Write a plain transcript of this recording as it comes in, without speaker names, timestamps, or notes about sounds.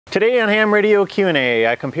Today on Ham Radio Q&A,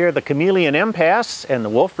 I compare the Chameleon MPAS and the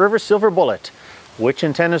Wolf River Silver Bullet. Which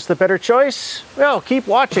antenna is the better choice? Well, keep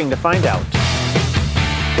watching to find out.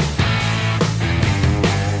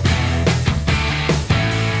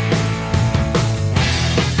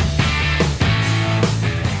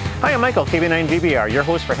 Hi, I'm Michael, KB9VBR, your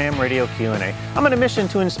host for Ham Radio Q&A. I'm on a mission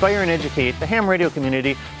to inspire and educate the ham radio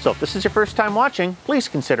community, so if this is your first time watching, please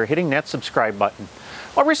consider hitting that subscribe button.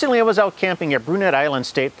 Well, recently I was out camping at Brunette Island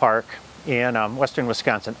State Park in western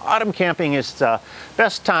Wisconsin. Autumn camping is the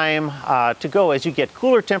best time to go as you get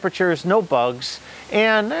cooler temperatures, no bugs,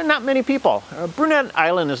 and not many people. Brunette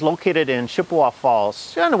Island is located in Chippewa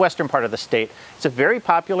Falls, in the western part of the state. It's a very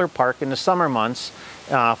popular park in the summer months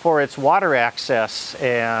for its water access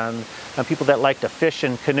and people that like to fish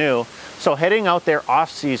and canoe. So heading out there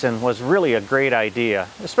off-season was really a great idea,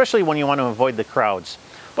 especially when you want to avoid the crowds.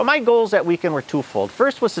 But my goals that weekend were twofold.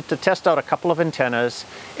 First was to test out a couple of antennas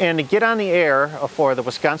and to get on the air for the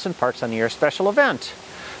Wisconsin Parks on the Air special event.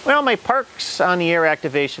 Well, my Parks on the Air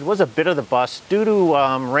activation was a bit of the bust due to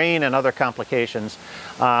rain and other complications.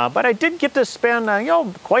 But I did get to spend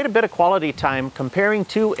quite a bit of quality time comparing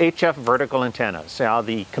two HF vertical antennas.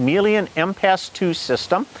 The Chameleon MPAS 2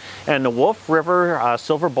 system and the Wolf River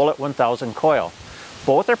Silver Bullet 1000 coil.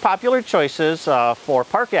 Both are popular choices for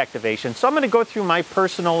park activation, so I'm going to go through my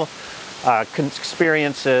personal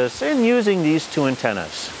experiences in using these two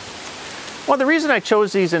antennas. Well, the reason I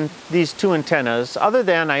chose these two antennas, other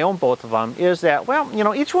than I own both of them, is that,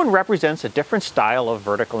 well, each one represents a different style of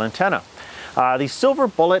vertical antenna. The Silver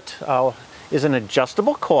Bullet is an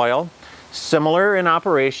adjustable coil, similar in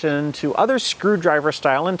operation to other screwdriver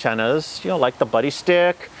style antennas, like the Buddy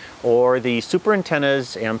Stick or the Super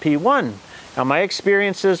Antennas MP1. Now, my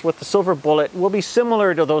experiences with the Silver Bullet will be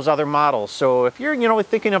similar to those other models. So if you're,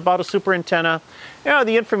 thinking about a super antenna,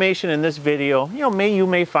 the information in this video, you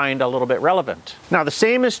may find a little bit relevant. Now, the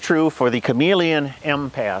same is true for the Chameleon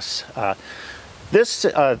MPAS. This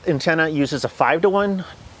antenna uses a 5-to-1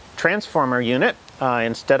 transformer unit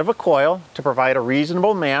instead of a coil to provide a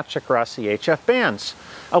reasonable match across the HF bands,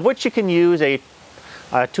 of which you can use a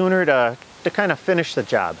tuner to kind of finish the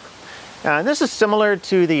job. This is similar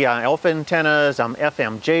to the Alpha Antennas,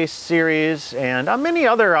 FMJ series, and many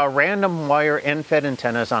other random wire end-fed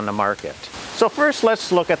antennas on the market. So first,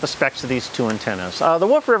 let's look at the specs of these two antennas. The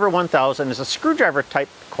Wolf River 1000 is a screwdriver type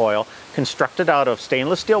coil constructed out of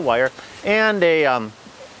stainless steel wire and a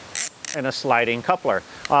sliding coupler.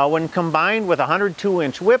 When combined with a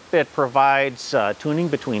 102-inch whip, it provides tuning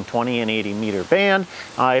between 20 and 80 meter band.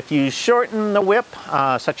 If you shorten the whip,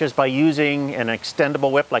 such as by using an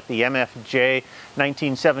extendable whip like the MFJ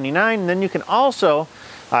 1979, then you can also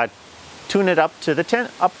tune it up to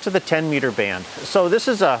the 10 meter band. So this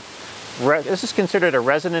is considered a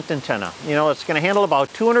resonant antenna. It's going to handle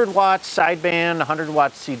about 200 watts sideband, 100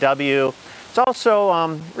 watts CW. It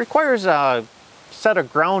also requires a set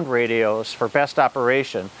of ground radios for best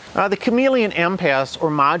operation. The Chameleon MPAS,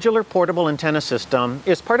 or Modular Portable Antenna System,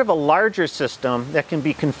 is part of a larger system that can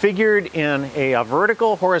be configured in a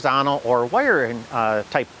vertical, horizontal, or wire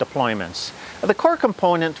type deployments. The core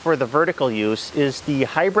component for the vertical use is the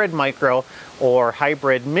hybrid micro or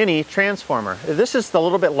hybrid mini transformer. This is the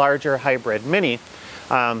little bit larger hybrid mini,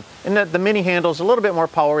 and the mini handles a little bit more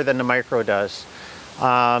power than the micro does.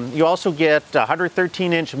 You also get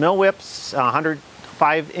 113-inch mill whips,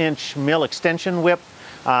 105-inch mill extension whip.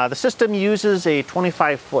 The system uses a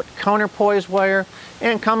 25-foot counterpoise wire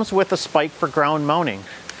and comes with a spike for ground mounting.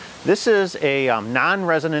 This is a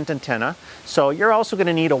non-resonant antenna, so you're also going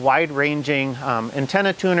to need a wide-ranging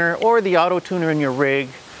antenna tuner or the auto tuner in your rig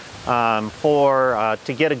to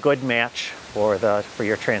get a good match for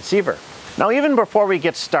your transceiver. Now, even before we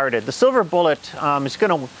get started, the Silver Bullet is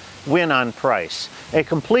going to win on price. A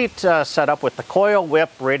complete setup with the coil,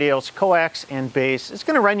 whip, radios, coax, and base is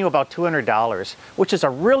going to run you about $200, which is a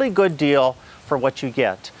really good deal for what you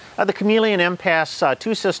get. The Chameleon MPAS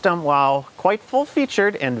 2 system, while quite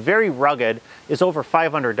full-featured and very rugged, is over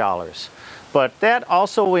 $500. But that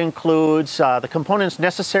also includes the components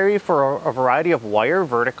necessary for a variety of wire,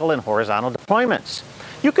 vertical, and horizontal deployments.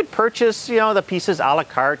 You could purchase, the pieces a la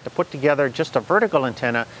carte to put together just a vertical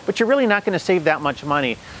antenna, but you're really not going to save that much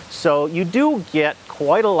money. So you do get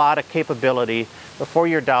quite a lot of capability for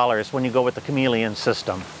your dollars when you go with the Chameleon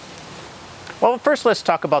system. Well, first let's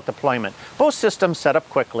talk about deployment. Both systems set up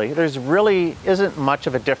quickly. There's really isn't much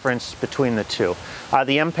of a difference between the two.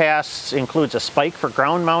 The MPAS includes a spike for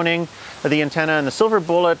ground mounting the antenna, and the Silver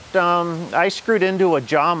Bullet I screwed into a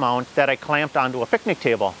jaw mount that I clamped onto a picnic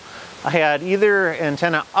table. I had either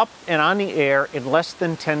antenna up and on the air in less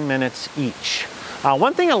than 10 minutes each.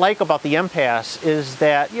 One thing I like about the MPAS is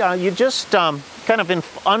that you just kind of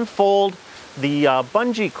unfold the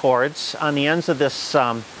bungee cords on the ends of this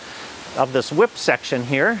whip section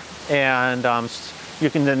here, and you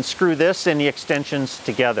can then screw this and the extensions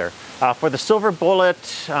together. For the silver bullet,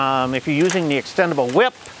 if you're using the extendable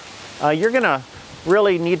whip, you're going to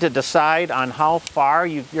really need to decide on how far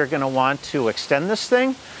you're going to want to extend this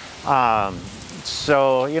thing.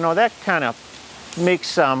 So, that kind of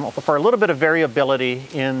makes for a little bit of variability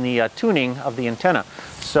in the tuning of the antenna.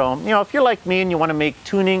 So, if you're like me and you want to make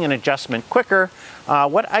tuning and adjustment quicker,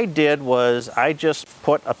 what I did was I just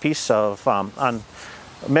put a piece of,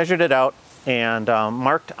 measured it out and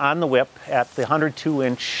marked on the whip at the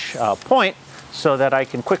 102-inch point so that I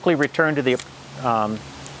can quickly return to the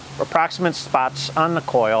approximate spots on the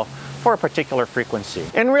coil for a particular frequency.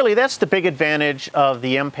 And really, that's the big advantage of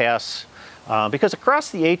the MPAS, because across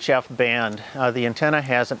the HF band, the antenna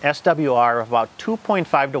has an SWR of about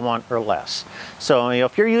 2.5 to 1 or less. So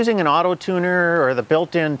if you're using an auto tuner or the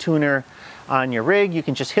built-in tuner on your rig, you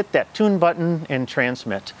can just hit that tune button and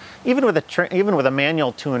transmit. Even with a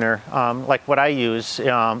manual tuner, like what I use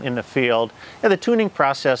in the field, the tuning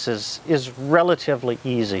process is relatively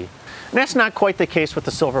easy. And that's not quite the case with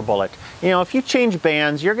the silver bullet. If you change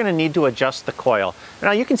bands, you're going to need to adjust the coil.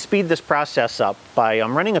 Now you can speed this process up by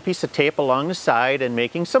running a piece of tape along the side and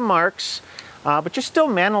making some marks, but you're still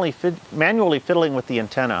manually fiddling with the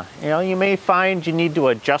antenna. You may find you need to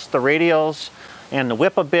adjust the radials and the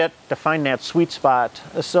whip a bit to find that sweet spot.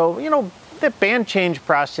 So, the band change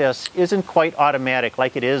process isn't quite automatic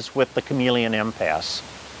like it is with the Chameleon MPAS.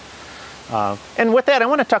 And with that, I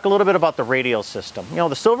want to talk a little bit about the radial system.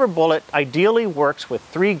 The silver bullet ideally works with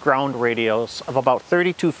 3 ground radios of about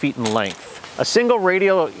 32 feet in length. A single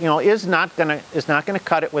radio, is not gonna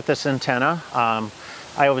cut it with this antenna.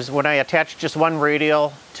 When I attach just one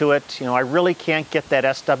radial to it, I really can't get that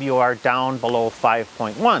SWR down below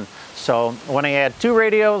 5.1. So when I add 2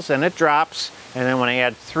 radios, then it drops, and then when I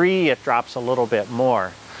add 3, it drops a little bit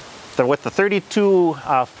more. With the 32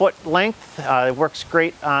 foot length, it works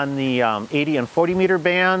great on the 80 and 40 meter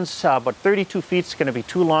bands, but 32 feet is going to be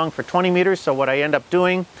too long for 20 meters. So what I end up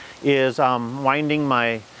doing is winding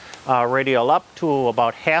my radial up to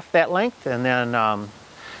about half that length, and then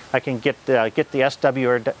I can get the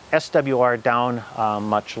SWR down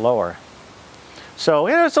much lower. So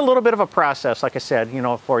it's a little bit of a process, like I said,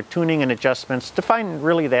 for tuning and adjustments to find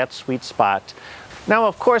really that sweet spot. Now,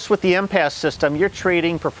 of course, with the MPAS system, you're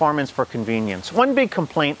trading performance for convenience. One big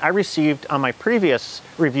complaint I received on my previous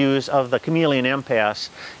reviews of the Chameleon MPAS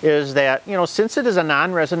is that, since it is a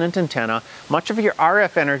non-resonant antenna, much of your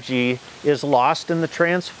RF energy is lost in the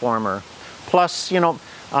transformer. Plus,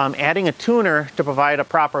 adding a tuner to provide a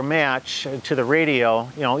proper match to the radio,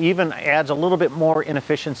 even adds a little bit more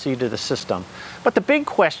inefficiency to the system. But the big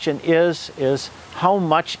question is how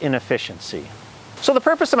much inefficiency? So the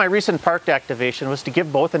purpose of my recent parked activation was to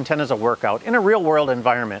give both antennas a workout in a real-world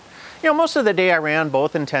environment. Most of the day I ran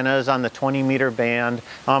both antennas on the 20-meter band.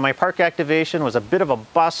 My park activation was a bit of a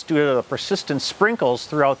bust due to the persistent sprinkles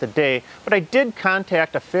throughout the day, but I did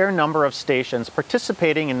contact a fair number of stations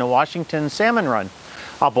participating in the Washington Salmon Run.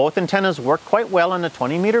 Both antennas worked quite well on the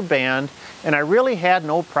 20-meter band, and I really had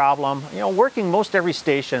no problem, working most every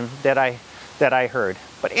station that I heard.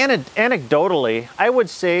 But anecdotally, I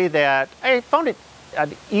would say that I found it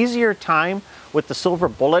an easier time with the silver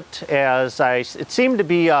bullet, as it seemed to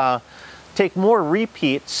be take more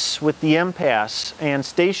repeats with the MPAS, and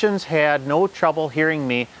stations had no trouble hearing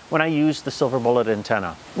me when I used the silver bullet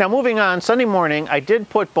antenna. Now moving on, Sunday morning I did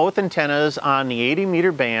put both antennas on the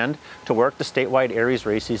 80-meter band to work the statewide Aries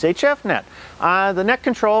Races HF net. The net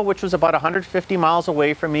control, which was about 150 miles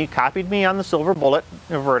away from me, copied me on the silver bullet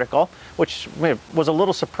vertical, which was a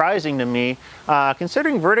little surprising to me,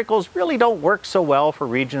 considering verticals really don't work so well for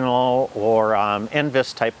regional or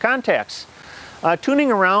NVIS type contacts.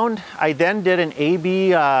 Tuning around, I then did an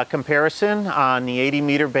A-B comparison on the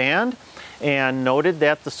 80-meter band and noted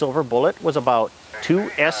that the silver bullet was about 2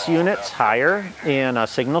 S units higher in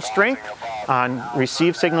signal strength, on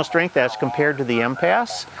received signal strength as compared to the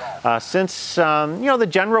MPAS. Since, the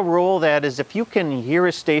general rule that is if you can hear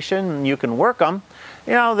a station, you can work them,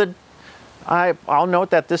 I'll note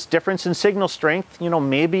that this difference in signal strength,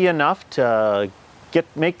 may be enough to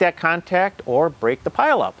make that contact or break the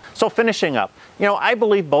pileup. So finishing up, I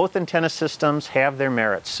believe both antenna systems have their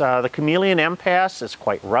merits. The Chameleon MPAS is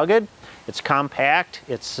quite rugged, it's compact,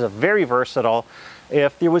 it's very versatile.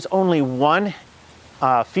 If there was only one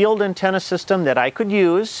field antenna system that I could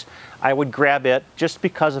use, I would grab it just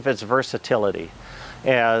because of its versatility.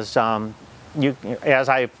 As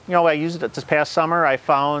I used it this past summer, I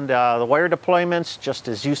found the wire deployments just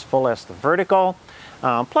as useful as the vertical.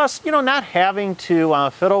 Plus, not having to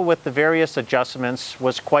fiddle with the various adjustments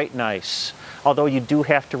was quite nice, although you do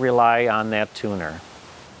have to rely on that tuner.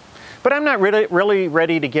 But I'm not really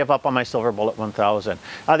ready to give up on my Silver Bullet 1000.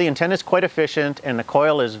 The antenna is quite efficient and the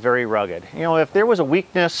coil is very rugged. If there was a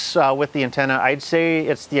weakness with the antenna, I'd say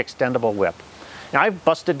it's the extendable whip. Now, I've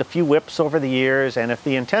busted a few whips over the years, and if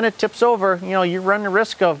the antenna tips over, you run the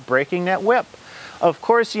risk of breaking that whip. Of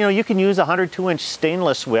course, you can use a 102-inch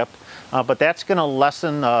stainless whip, but that's going to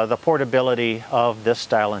lessen the portability of this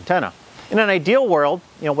style antenna. In an ideal world,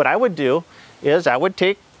 what I would do is I would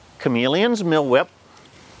take Chameleon's mill whip,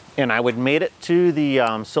 and I would mate it to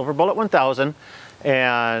the Silver Bullet 1000,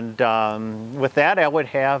 and with that I would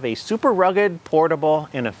have a super rugged, portable,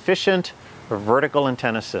 and efficient vertical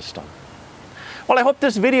antenna system. Well, I hope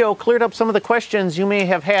this video cleared up some of the questions you may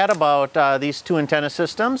have had about these two antenna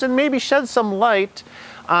systems and maybe shed some light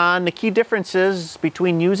on the key differences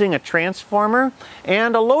between using a transformer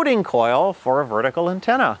and a loading coil for a vertical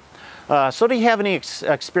antenna. So do you have any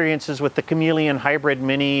experiences with the Chameleon Hybrid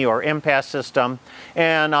Mini or MPAS system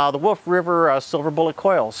and the Wolf River Silver Bullet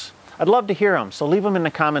coils? I'd love to hear them, so leave them in the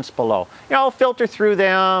comments below. I'll filter through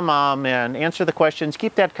them and answer the questions,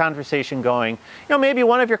 keep that conversation going. Maybe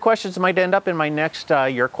one of your questions might end up in my next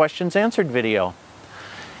Your Questions Answered video.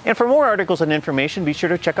 And for more articles and information, be sure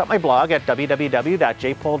to check out my blog at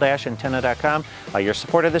www.jpole-antenna.com. Your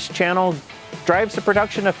support of this channel drives the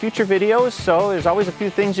production of future videos, so there's always a few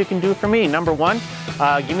things you can do for me. Number one,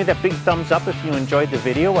 give me that big thumbs up if you enjoyed the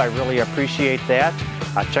video. I really appreciate that.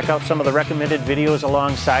 Check out some of the recommended videos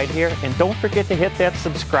alongside here, and don't forget to hit that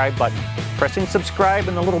subscribe button. Pressing subscribe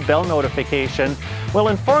and the little bell notification will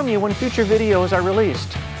inform you when future videos are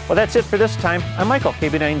released. Well, that's it for this time. I'm Michael,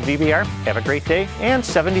 KB9VBR. Have a great day, and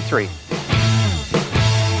 73.